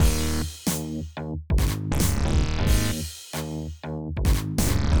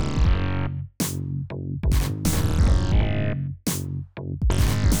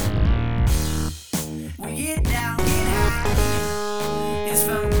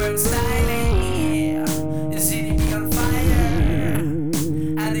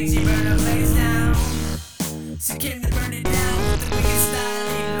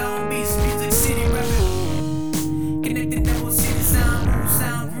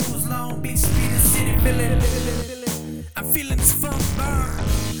I'm feeling this funk burn.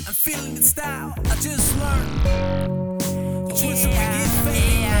 I'm feeling the style I just learned. Doing some get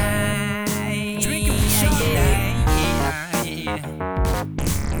faded. Drinking with Chardonnay.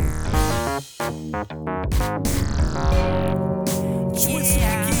 Doing some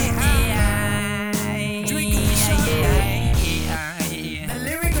get high. Drinking with Chardonnay. The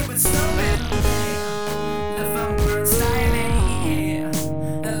lyric of a snowman. The funk burn styling.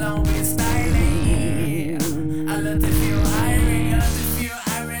 The long way styling. I love to feel irate. I love to feel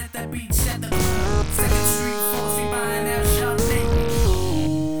irate at the beach at the club. Second Street, 4th Street, behind that Chardonnay.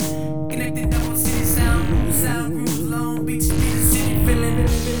 Connected double city sound grooves, Long Beach, City, feeling.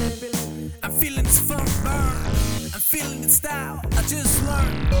 I'm feeling this funk burn. I'm feeling the style I just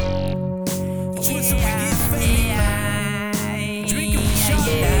learned. Doing some get faded. Drinking with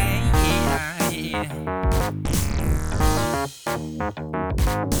Chardonnay.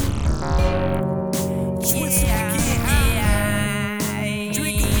 Doing some get high.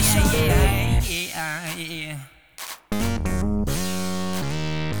 Drinking with Chardonnay.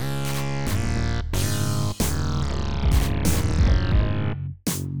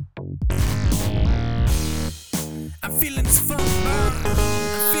 I'm feeling this funk burn. I'm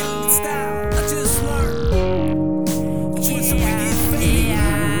feeling the style